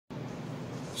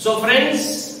So friends,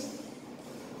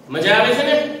 મજા આવે છે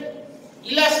ને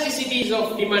ઇલાસ્ટિસિટીઝ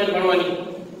ઓફ ડિમાન્ડ ભણવાની.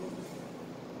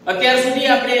 અત્યાર સુધી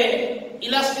આપણે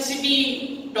ઇલાસ્ટિસિટી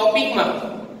ટોપિકમાં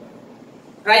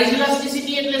પ્રાઇસ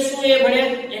ઇલાસ્ટિસિટી એટલે શું એ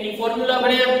ભણ્યા, એની ફોર્મ્યુલા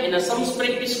ભણ્યા, એના સમ્સ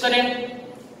પ્રેક્ટિસ કર્યા.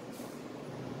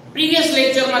 પ્રીવિયસ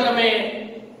લેક્ચરમાં તમે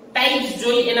ટાઇપ્સ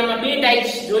જોઈ, એનામાં બે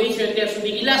ટાઇપ્સ જોઈ છે અત્યાર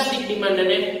સુધી, ઇલાસ્ટિક ડિમાન્ડ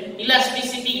અને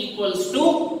elasticity equals to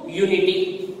unity.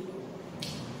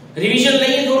 Revision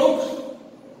લઈએ થોડું.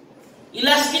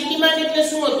 Elastic demand એટલે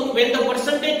શું હતું? When the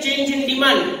percentage change in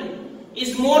demand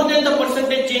is more than the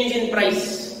percentage change in price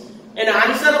and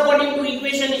answer according to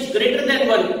equation is greater than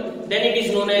 1, then it is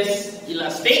known as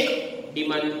elastic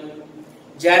demand.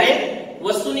 જ્યારે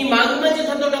વસ્તુની માંગમાં જે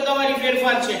થતો ટકાવારી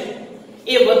ફેરફાર છે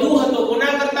એ વધુ હતો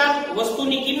કોના કરતા?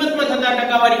 વસ્તુની કિંમતમાં થતા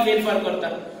ટકાવારી ફેરફાર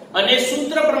કરતા, અને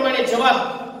સૂત્ર પ્રમાણે જવાબ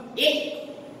 1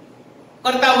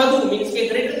 કરતા વધુ મીન્સ કે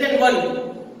greater than 1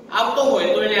 આવતો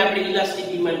હોય તો એને આપણે ઇલાસ્ટિક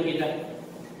ડિમાન્ડ કહેતા.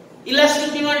 Elastic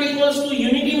demand equals to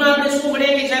unity માં આપણે શું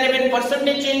ભણ્યા કે જ્યારે when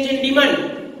percentage change in demand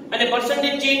અને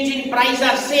percentage change in price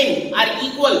are same, are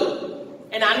equal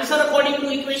and answer according to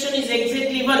equation is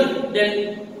exactly 1, then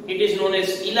it is known as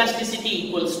elasticity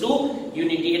equals to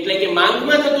unity. એટલે કે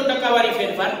માંગમાં થતો ટકાવારી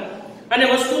ફેરફાર અને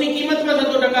વસ્તુની કિંમતમાં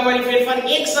થતો ટકાવારી ફેરફાર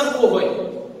એક સરખો હોય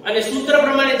અને સૂત્ર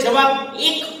પ્રમાણે જવાબ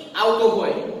 1 આવતો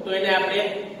હોય તો એને આપણે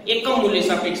એકમ મૂલ્ય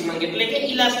સાપેક્ષ માંગ એટલે કે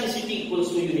ઇલાસ્ટિસિટી ઇક્વલ્સ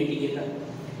ટુ યુનિટી કહેતા.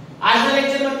 આજના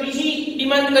લેક્ચરમાં ત્રીજી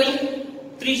ડિમાન્ડ કરી,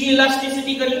 ત્રીજી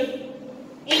ઇલાસ્ટિસિટી કરી,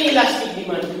 ઇનઇલાસ્ટિક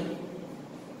demand.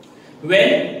 When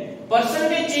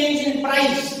percentage change in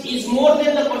price is more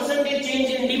than the percentage change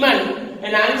in demand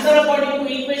and answer according to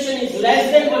equation is less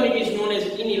than 1, it is known as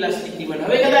inelastic demand.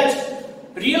 હવે કદાચ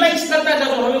realise કરતા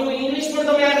જશો, હવે હું English પણ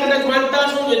તમે આ કદાચ વાંચતા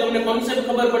હશો તો તમને કોન્સેપ્ટ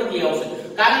ખબર પડતી આવશે.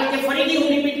 કારણ કે ફરીથી હું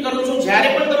રિપીટ કરું છું, જ્યારે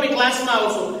પણ તમે ક્લાસમાં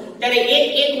આવશો ત્યારે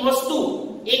એક વસ્તુ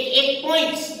એક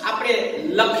પોઈન્ટ્સ આપણે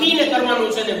લખીને કરવાનું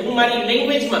છે અને હું મારી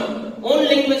લેંગ્વેજમાં ઓન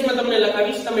લેંગ્વેજમાં તમને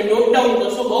લખાવીશ, તમે નોટ ડાઉન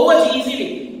કરશો, બહુ જ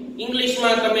ઈઝીલી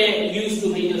ઇંગ્લિશમાં તમે યુઝ ટુ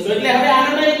થઈ જશો. એટલે હવે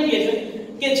આમાં એમ કહે છે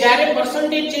કે જ્યારે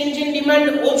પર્સન્ટેજ ચેન્જ ઇન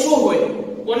ડિમાન્ડ ઓછો હોય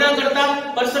કોના કરતા?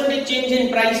 પર્સન્ટેજ ચેન્જ ઇન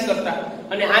પ્રાઇસ કરતા,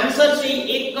 અને આન્સર છે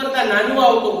 1 કરતા નાનો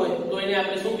આવતો હોય તો એને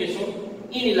આપણે શું કહેશું?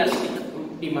 ઇનઇલાસ્ટિક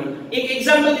demand. એક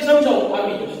એક્ઝામ્પલ થી સમજાવો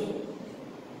આવી જશે.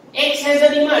 X has a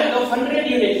demand of 100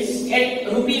 units at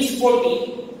rupees 40.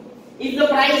 If the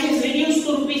price is reduced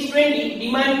to rupees 20,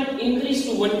 demand increase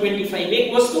to 125.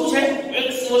 એક વસ્તુ છે, X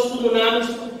વસ્તુનું નામ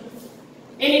છે,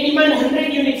 એની ડિમાન્ડ 100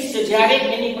 યુનિટ્સ છે, જ્યારે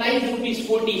એની પ્રાઇસ રૂપીસ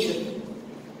 40 છે.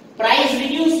 પ્રાઇસ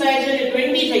રિડ્યુસ થાય છે અને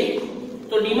 20 થઈ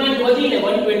તો ડિમાન્ડ વધીને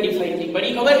 125 થઈ.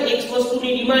 બડી ખબર, X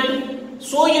વસ્તુની ડિમાન્ડ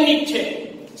 100 યુનિટ છે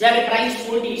જ્યારે પ્રાઇસ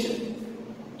 40 છે.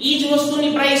 ઈ જ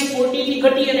વસ્તુની પ્રાઇસ 40 થી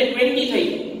ઘટી અને 20 થઈ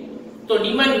તો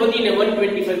ડિમાન્ડ વધીને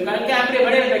 125. કારણ કે આપણે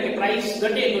ભણ્યા હતા કે પ્રાઇસ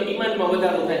ઘટે તો ડિમાન્ડમાં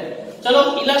વધારો થાય. ચલો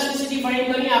ઇલાસ્ટિસિટી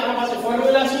ફાઇન્ડ કરીએ. આપણા પાસે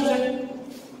ફોર્મ્યુલા શું છે?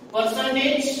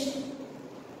 percentage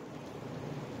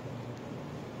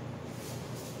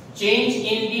change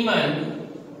in demand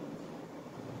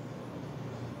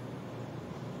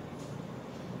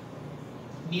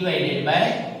divided by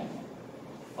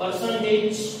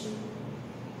percentage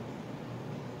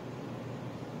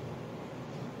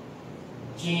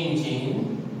change in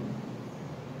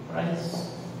price.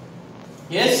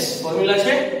 Yes, formula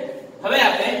છે. હવે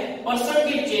આપણે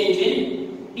percentage change in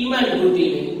demand ગોતી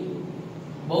લઈએ.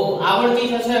 બહુ આવડતી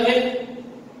થશે હવે.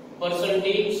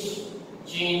 percentage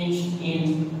change in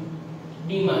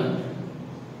demand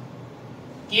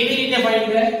કેવી રીતે ફાઇન્ડ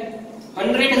કરે?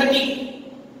 100 હતી,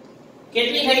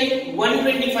 કેટલી થઈ?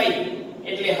 125.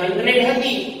 એટલે 100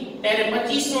 હતી ત્યારે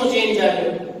 25 નો ચેન્જ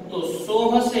આવ્યો તો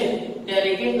 100 હશે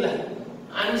ત્યારે કેટલા?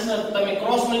 આન્સર તમે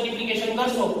ક્રોસ મલ્ટીપ્લિકેશન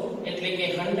કરશો એટલે કે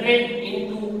 100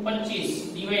 into 25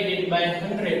 divided by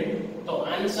 100 તો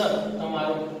આન્સર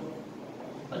તમારો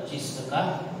 25%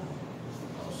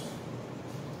 આવશે.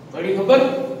 બડી ખબર?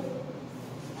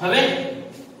 હવે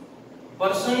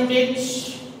percentage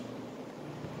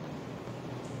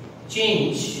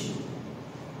change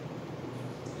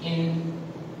in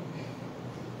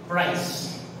price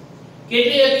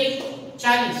કેટલી હતી?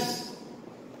 40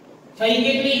 થઈ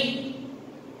કેટલી?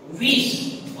 20.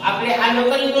 આપણે આ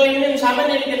નકલ તો એમને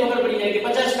સામાન્ય રીતે ખબર પડી જાય કે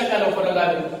 50% નો ફરક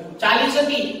આવ્યો. 40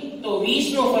 હતી તો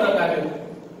 20 નો ફરક આવ્યો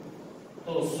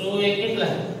તો 100 એ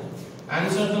કેટલા?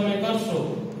 આન્સર તમે કરશો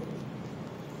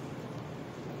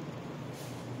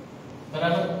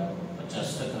બરાબર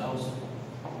 50% આવશે.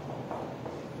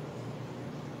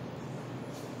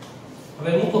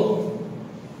 હવે મૂકો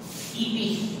EP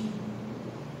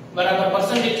બરાબર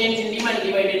percentage change in demand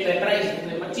divided by price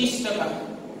એટલે 25%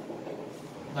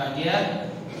 ભાગ્યા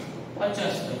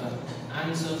 50%.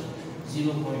 આન્સર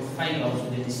 0.5 આવશે.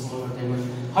 that is smaller than 1.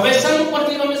 હવે સમ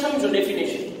ઉપરથી તમે સમજો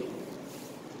ડેફિનેશન.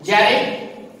 જ્યારે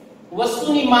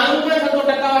વસ્તુની માંગમાં થતો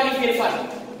ટકાવારી ફેરફાર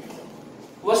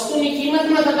વસ્તુની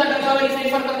કિંમતમાં થતા ટકાવારી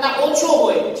ફેરફાર કરતા ઓછો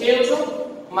હોય છે. ઓછો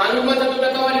માંગમાં થતો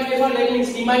ટકાવારી ફેરફાર that means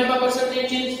ડિમાન્ડમાં percentage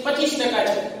change 25%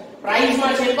 છે,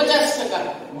 પ્રાઇસમાં છે 50%,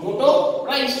 મોટો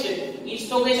પ્રાઇસ છે. ઈજ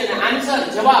તો કહે છે ને આન્સર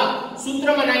જવાબ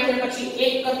સૂત્રમાં નાખ્યા પછી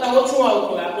 1 કરતા ઓછું આવતું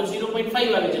હોય આપણું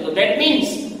 0.5 આવે છે. તો that means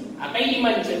આ કઈ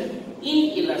ડિમાન્ડ છે?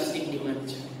 ઇનઇલાસ્ટિક ડિમાન્ડ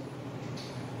છે.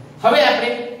 હવે આપણે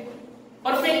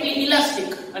પરફેક્ટલી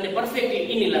ઇલાસ્ટિક અને પરફેક્ટલી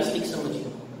ઇનઇલાસ્ટિક સમજીએ.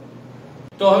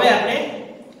 તો હવે આપણે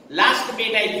લાસ્ટ બે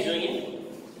ટાઈપ જોઈએ.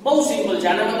 બહુ સિમ્પલ છે,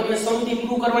 આનામાં તમને સમથી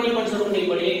પ્રૂવ કરવાની પણ જરૂર નહીં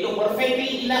પડે. એક તો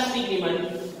perfectly elastic demand,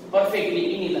 perfectly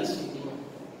ઇનઇલાસ્ટિક demand.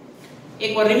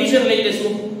 એકવાર રિવિઝન લઈ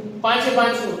લેશું 5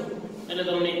 નું એટલે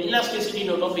તમને ઇલાસ્ટિસિટી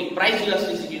નો ટોપિક, પ્રાઇસ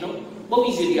ઇલાસ્ટિસિટી નો બહુ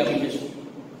ઈઝીલી આવી જશે.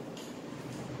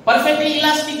 પરફેક્ટલી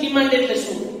ઇલાસ્ટિક ડિમાન્ડ એટલે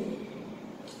શું?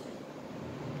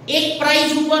 એક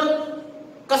પ્રાઇસ ઉપર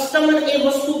કસ્ટમર એ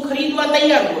વસ્તુ ખરીદવા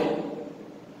તૈયાર હોય,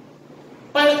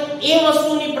 પણ એ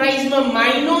વસ્તુની પ્રાઇસમાં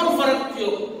માઇનોર ફરક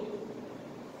થયો,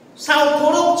 સાવ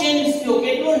થોડોક ચેન્જ થયો,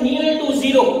 કેટલો નિયર ટુ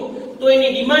 0, તો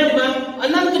એની ડિમાન્ડમાં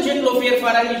અનંત જેટલો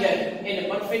ફેરફાર આવી જાય એને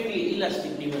પરફેક્ટલી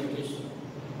ઇલાસ્ટિક ડિમાન્ડ કહેશું.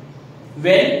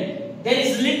 When there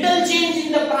is little change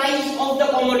in the price of the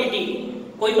commodity,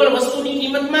 કોઈ પણ વસ્તુની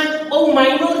કિંમતમાં બહુ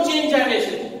માઇનોર ચેન્જ આવે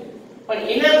છે, પણ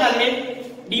એના કારણે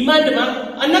ડિમાન્ડમાં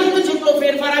અનંત જેટલો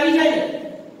ફેરફાર આવી જાય ને,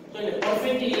 તો એને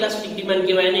પરફેક્ટલી ઇલાસ્ટિક ડિમાન્ડ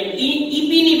કહેવાય. અને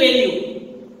ઈપી ની વેલ્યુ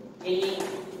એની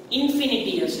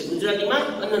ઇન્ફિનિટી હશે, ગુજરાતીમાં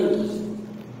અનંત હશે.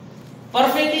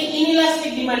 પરફેક્ટલી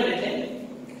ઇનઇલાસ્ટિક ડિમાન્ડ એટલે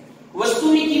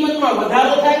વસ્તુની કિંમતમાં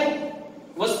વધારો થાય,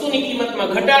 વસ્તુની કિંમતમાં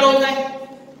ઘટાડો થાય,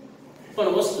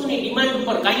 પણ વસ્તુની ડિમાન્ડ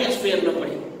ઉપર કાંઈ જ ફેર ન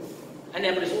પડે. અને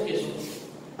આપણે શું કહેશું?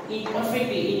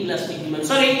 Perfectly ઇનઇલાસ્ટિક demand.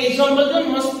 સર એક એક્ઝામ્પલ દો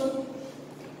મસ્ત.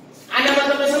 આનામાં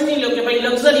તમે સમજી લો કે ભાઈ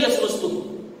લક્ઝરિયસ વસ્તુ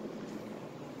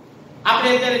આપણે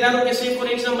અત્યારે ધારો કે સે ફોર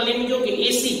એક્ઝામ્પલ એમ જો કે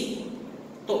એસી,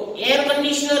 તો એર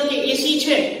કન્ડિશનર કે એસી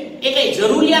છે એ કઈ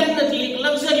જરૂરિયાત નથી, એક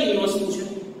લક્ઝરીની વસ્તુ છે.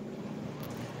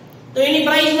 તો એની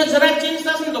પ્રાઇસમાં જરાક ચેન્જ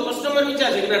થશે ને તો કસ્ટમર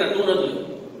વિચારશે કે ના તું નથી લેવું,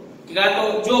 કે આ તો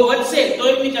જો વધશે તો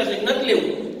એમ વિચારશે કે નથી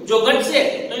લેવું, જો ઘટશે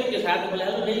તો એમ કે આ તો ભલે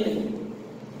હાલો લઈ લે.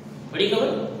 પડી ખબર?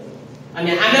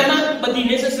 અને આનામાં બધી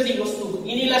નેસેસરી વસ્તુ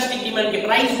ઇનઇલાસ્ટિક ડિમાન્ડ, કે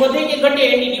પ્રાઇસ વધે કે ઘટે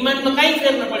એની ડિમાન્ડમાં કાઈ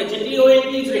ફેર ન પડે, જેટલી હોય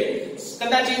એટલી જ રહે.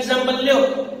 કદાચ એક્ઝામ્પલ લ્યો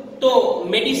તો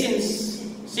મેડિસિન્સ,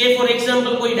 સે ફોર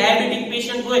એક્ઝામ્પલ કોઈ ડાયાબિટીક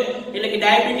પેશન્ટ હોય, એટલે કે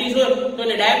ડાયાબિટીસ હોય, તો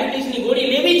એને ડાયાબિટીસની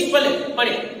ગોળી લેવી જ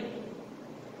પડે.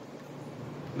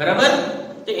 બરાબર?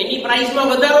 તો એની પ્રાઇસમાં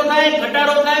વધારો થાય,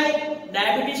 ઘટાડો થાય,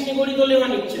 ડાયાબિટીસની ગોળી તો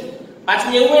લેવાની જ છે.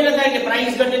 પાછું એવું ન થાય કે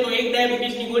પ્રાઇસ ઘટે તો એક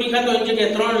ડાયાબિટીસની ગોળી ખાતો એની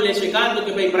જગ્યાએ 3 લેશે, કાં તો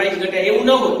કે ભાઈ પ્રાઇસ ઘટે, એવું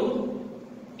ન હોય.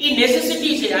 એ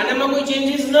નેસેસિટી છે, આનામાં કોઈ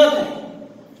ચેન્જીસ ન થાય.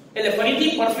 એટલે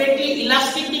ફરીથી પરફેક્ટલી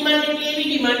ઇલાસ્ટિક ડિમાન્ડ એટલે એવી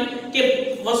ડિમાન્ડ કે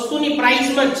વસ્તુની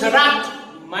પ્રાઇસમાં જરાક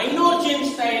માઇનોર ચેન્જ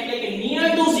થાય, એટલે કે નિયર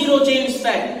ટુ 0 ચેન્જ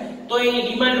થાય, તો એની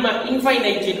ડિમાન્ડમાં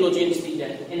ઇન્ફાઇનાઇટ જેટલો ચેન્જ થઈ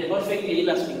જાય, એને પરફેક્ટલી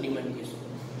ઇલાસ્ટિક ડિમાન્ડ કહેશું.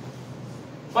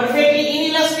 પરફેક્ટલી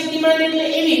ઇનઇલાસ્ટિક ડિમાન્ડ એટલે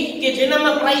એવી કે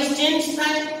જેનામાં પ્રાઇસ ચેન્જ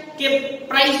થાય કે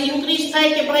પ્રાઇસ ઇન્ક્રીઝ થાય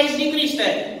કે પ્રાઇસ ડિક્રીઝ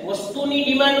થાય, વસ્તુની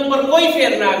ડિમાન્ડ ઉપર કોઈ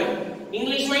ફેર ના આવે.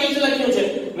 ઇંગ્લિશમાં એ જ લખ્યું છે,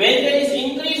 when there is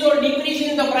increase or decrease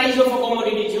in the price of a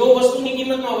commodity, જો વસ્તુની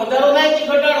કિંમતમાં વધારો થાય કે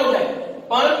ઘટાડો થાય,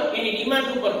 પણ એની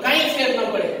ડિમાન્ડ ઉપર કાઈ ફેર ન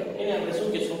પડે, એને આપણે શું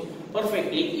કહેશું?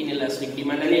 Perfectly ઇનઇલાસ્ટિક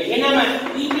demand. અને એનામાં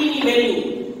ઈપી ની વેલ્યુ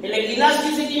એટલે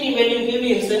ઇલાસ્ટિસિટી ની વેલ્યુ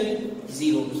કેવી હશે?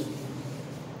 0 હશે.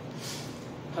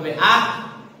 હવે આ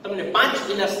તમને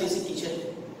 5 ઇલાસ્ટિસિટી છે.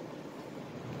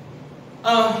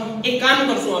 એક કામ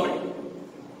કરશું આપણે,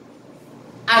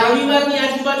 આ રવિવારની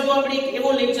આજુબાજુ આપણે એક એવો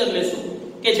લેક્ચર લેશું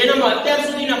કે જેનામાં અત્યાર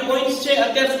સુધીના પોઈન્ટ્સ છે,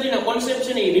 અત્યાર સુધીના કોન્સેપ્ટ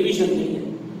છે ને એ રિવિઝન થઈ જાય.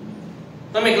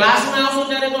 તમે ક્લાસમાં આવશો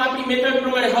ત્યારે તો આપણી મેથડ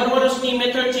પ્રમાણે હર વર્ષની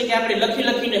મેથડ છે કે આપણે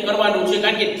લખીને કરવાનું છે,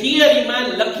 કારણ કે થિયરીમાં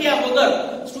લખ્યા વગર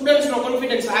સ્ટુડન્ટ્સનો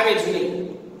કોન્ફિડન્સ આવે જ નહીં.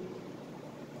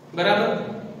 બરાબર?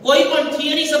 કોઈ પણ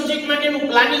થિયરી સબ્જેક્ટ માટેનું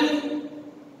પ્લાનિંગ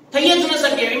થઈ જ ન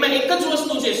શકે. એમાં એક જ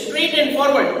વસ્તુ છે, સ્ટ્રેટ એન્ડ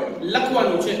ફોરવર્ડ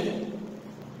લખવાનું છે.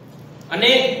 અને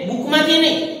બુકમાંથી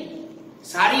નહીં,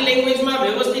 સારી લેંગ્વેજમાં,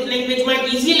 વ્યવસ્થિત લેંગ્વેજમાં,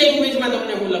 ઈઝી લેંગ્વેજમાં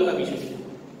તમને હું લખાવી શકું.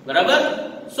 બરાબર?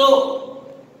 સો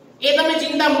એ તમે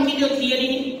ચિંતા મૂકી દો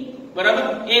થિયરીની. બરાબર?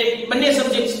 એ બંને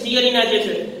સબ્જેક્ટ થિયરીના જે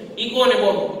છે ઇકો અને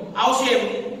બોમ્બ આવશે,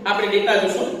 આપણે દેતા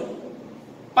જશું.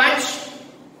 5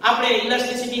 આપણે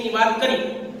ઇલાસ્ટિસિટીની વાત કરી.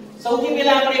 સૌથી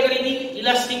પહેલા આપણે કરી હતી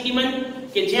ઇલાસ્ટિક ડિમાન્ડ,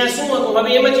 કે જ્યાં શું હતું,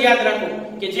 હવે એમ જ યાદ રાખો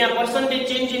કે જ્યાં પર્સન્ટેજ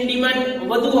ચેન્જ ઇન ડિમાન્ડ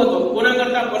વધુ હતો કોના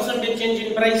કરતા? પર્સન્ટેજ ચેન્જ ઇન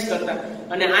પ્રાઇસ કરતા.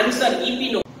 અને આન્સર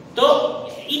ઈપી નો, તો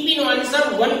ઈપી નો આન્સર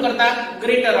 1 કરતા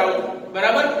ગ્રેટર આવતો.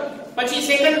 બરાબર? પછી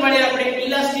સેકન્ડ વાળે આપણે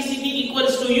ઇલાસ્ટિસિટી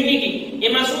ઇક્વલ્સ ટુ યુનિટી,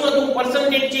 એમાં શું હતું?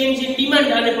 પર્સન્ટેજ ચેન્જ ઇન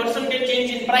ડિમાન્ડ અને પર્સન્ટેજ ચેન્જ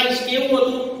ઇન પ્રાઇસ કેવું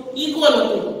હતું? ઇક્વલ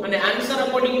હતું. અને આન્સર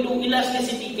અકોર્ડિંગ ટુ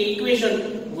ઇલાસ્ટિસિટી કે ઇક્વેશન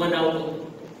 1 આવતો.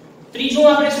 ત્રીજું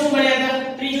આપણે શું ભણ્યા હતા?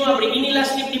 ત્રીજું આપણે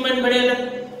ઇનઇલાસ્ટિક ડિમાન્ડ ભણ્યા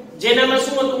હતા, જેનામાં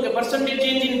શું હતું કે percentage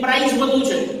change in price બધું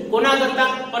છે કોના કરતા?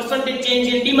 percentage change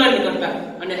in demand કરતા,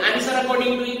 અને આન્સર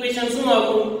અકોર્ડિંગ ટુ ઇક્વેશન શું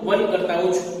આવતું? 1 કરતા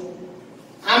ઓછું.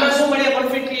 આમાં શું મળે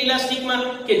પરફેક્ટલી ઇલાસ્ટિક માં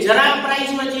કે જરાક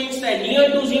પ્રાઇસ માં ચેન્જ થાય, નિયર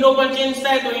ટુ 0 પર ચેન્જ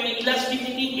થાય તો એની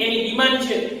ઇલાસ્ટિસિટી, એની ડિમાન્ડ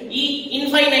છે ઈ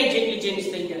ઇન્ફાઇનાઇટ જેટલી ચેન્જ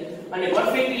થઈ જાય. અને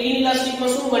પરફેક્ટલી ઇનઇલાસ્ટિક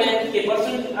માં શું મળે કે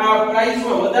પ્રાઇસ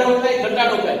માં વધારો થાય,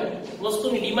 ઘટાડો થાય,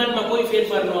 વસ્તુની ડિમાન્ડ માં કોઈ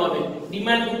ફેરફાર ન આવે,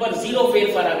 ડિમાન્ડ ઉપર 0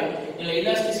 ફેરફાર આવે, એટલે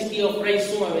ઇલાસ્ટિસિટી ઓફ પ્રાઇસ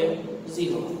શું આવે?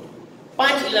 0.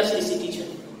 5 ઇલાસ્ટિસિટી છે.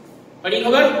 પડી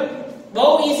ખબર? બહુ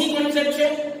ઈઝી કોન્સેપ્ટ છે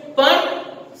પણ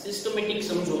સિસ્ટમેટિક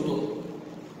સમજો તો.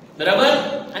 બરાબર?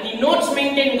 આની નોટ્સ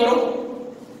મેન્ટેન કરો.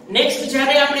 નેક્સ્ટ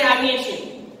જ્યારે આપણે આવીએ છીએ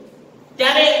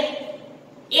ત્યારે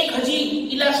એક હજી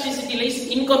ઇલાસ્ટિસિટી લઈશ,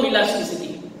 ઇન્કમ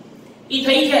ઇલાસ્ટિસિટી. ઈ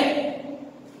થઈ જાય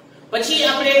પછી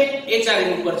આપણે HRM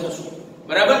ઉપર જશું.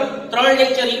 બરાબર? 3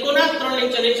 લેક્ચર ઇકોના, 3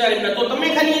 લેક્ચર HRM ના. તો તમે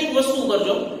ખાલી એક વસ્તુ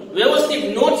કરજો, વ્યવસ્થિત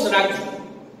નોટ્સ રાખજો.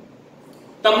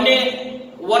 તમને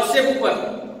WhatsApp ઉપર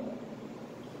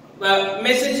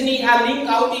મેસેજની આ લિંક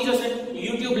આવતી જશે,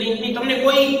 YouTube લિંકની. તમને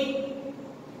કોઈ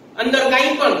અંદર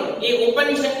કાઈ પણ એ ઓપન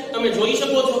છે, તમે જોઈ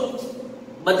શકો છો,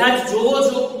 બધા જ જોવો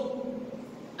છો.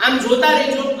 આમ જોતા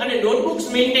રહેજો અને નોટબુક્સ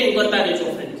મેન્ટેન કરતા રહેજો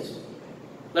ફ્રેન્ડ્સ.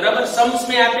 બરાબર? સમ્સ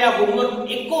મે આપ્યા, હોમવર્ક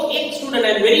એક student,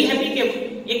 I am very happy કે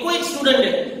એક સ્ટુડન્ટે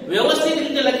વ્યવસ્થિત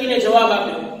રીતે લખીને જવાબ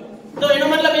આપ્યો. તો એનો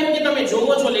મતલબ એમ કે તમે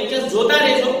જોવો છો, લેક્ચર્સ જોતા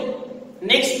રહેજો.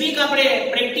 નેક્સ્ટ વીક આપણે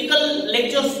પ્રેક્ટિકલ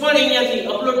લેક્ચર્સ પણ અહીંયાથી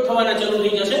અપલોડ થવાના ચાલુ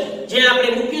થઈ જશે, જે આપણે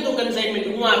મૂક્યું હતું કન્સાઇનમેન્ટ,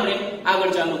 હું આપણે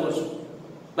આગળ ચાલુ કરશું.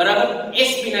 બરાબર?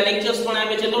 SP ના લેક્ચર્સ પણ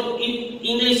આવે છે, તો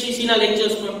ઇંગ્લિશ CC ના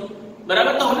લેક્ચર્સ પણ.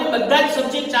 બરાબર? તો હવે બધા જ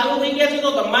સબ્જેક્ટ ચાલુ થઈ ગયા છે,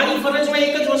 તો તમારી ફરજમાં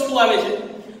એક જ વસ્તુ આવે છે,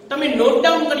 તમે નોટ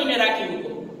ડાઉન કરીને રાખી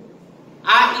મૂકો.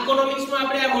 આ ઇકોનોમિક્સમાં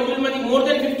આપણે આ મોડ્યુલમાંથી મોર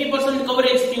ધેન 50%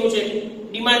 કવરેજ થયું છે.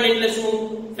 ડિમાન્ડ એટલે શું,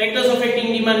 ફેક્ટર્સ અફેક્ટિંગ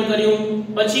ડિમાન્ડ કર્યું,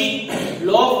 પછી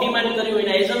લો ઓફ ડિમાન્ડ કર્યું,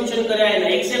 એના એઝમ્પશન કર્યા,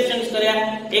 એના એક્સેપ્શન્સ કર્યા,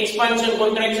 એક્સપાન્શન,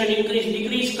 કોન્ટ્રાક્શન, ઇન્ક્રીઝ,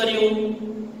 ડિક્રીઝ કર્યું.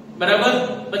 બરાબર?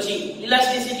 પછી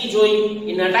ઇલાસ્ટિસિટી જોઈ,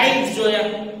 એના ટાઈપ્સ જોયા.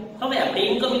 હવે આપણે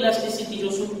ઇન્કમ ઇલાસ્ટિસિટી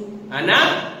જોશું આના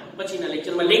પછીના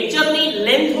લેક્ચરમાં. લેક્ચરની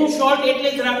લેન્થ હું શોર્ટ એટલે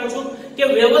જ રાખું છું કે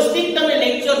વ્યવસ્થિત તમે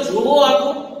લેક્ચર જોવો આખો.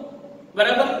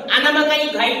 બરાબર? આનામાં કઈ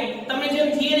ગાઈડ, તમે જેમ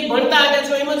થિયરી ભણતા આવ્યા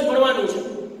છો એમ જ ભણવાનું છે.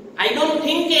 આઈ ડોન્ટ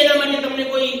થિંક કે એના માટે તમને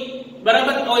કોઈ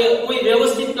બરાબર કોઈ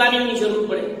વ્યવસ્થિત પ્લાનિંગની જરૂર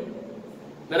પડે.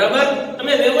 બરાબર?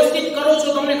 તમે વ્યવસ્થિત કરો છો,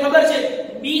 તમને ખબર છે,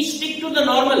 બી સ્ટિક ટુ ધ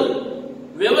નોર્મલ.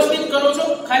 વ્યવસ્થિત કરો છો,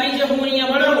 ખાલી જે હું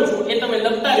અહીંયા ભણાવું છું એ તમે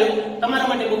લખતા રહો, તમારા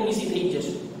માટે બહુ ઈઝી થઈ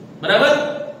જશે. બરાબર?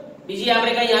 બીજી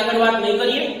આપણે કઈ આગળ વાત નહીં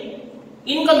કરીએ.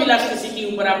 ઇન્કમ ઇલાસ્ટિસિટી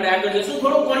ઉપર આપણે આગળ જઈશું.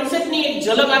 થોડો કોન્સેપ્ટની એક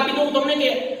ઝલક આપી દઉં તમને કે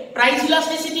પ્રાઇસ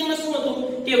ઇલાસ્ટિસિટીમાં શું હતું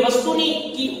કે વસ્તુની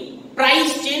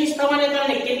પ્રાઇસ ચેન્જ થવાને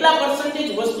કારણે કેટલા પર્સન્ટેજ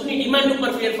વસ્તુની ડિમાન્ડ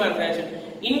ઉપર ફેરફાર થાય છે.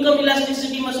 ઇન્કમ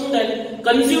ઇલાસ્ટિસિટીમાં શું થાય?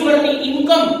 કન્ઝ્યુમરની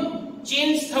ઇન્કમ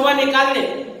ચેન્જ થવાને કારણે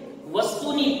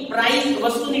વસ્તુની પ્રાઇસ,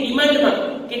 વસ્તુની ડિમાન્ડમાં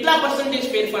કેટલા પર્સન્ટેજ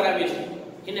ફેરફાર આવે છે,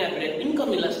 એને આપણે ઇન્કમ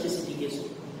ઇલાસ્ટિસિટી કહીશું.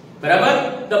 બરાબર?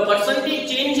 The percentage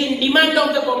change in demand of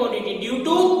the commodity due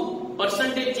to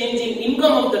percentage change in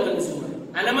income of the consumer.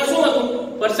 આનામાં શું હતું?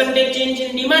 percentage change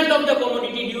in demand of the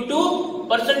commodity due to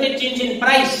percentage change in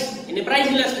price, એને price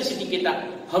elasticity કહેતા.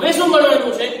 હવે શું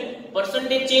મળવાનું છે?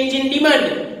 percentage change in demand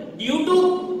due to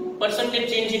percentage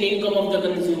change in income of the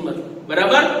consumer.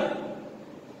 બરાબર?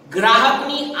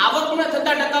 ગ્રાહકની આવકમાં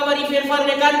થતા ટકાવારી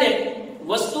ફેરફારને કારણે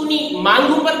વસ્તુની માંગ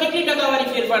ઉપર કેટલી ટકાવારી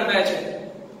ફેરફાર થાય છે,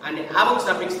 આને આવક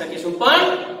સાપેક્ષતા કહીશું. પણ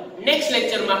નેક્સ્ટ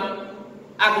લેક્ચરમાં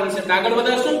આ કોન્સેપ્ટ આગળ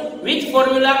વધારશું વિથ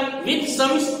ફોર્મ્યુલા, વિથ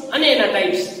સમ્સ અને એના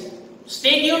types.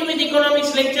 Stay tune with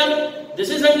economics lecture. This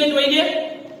is Ankeet Vaidya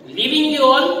leaving you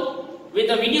all with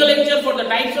a video lecture for the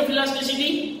types of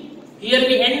elasticity. Here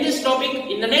we end this topic.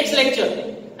 In the next lecture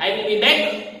I will be back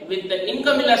with the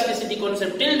income elasticity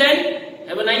concept. Till then,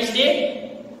 have a nice day.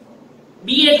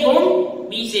 Be at home,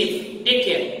 be safe. Take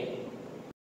care.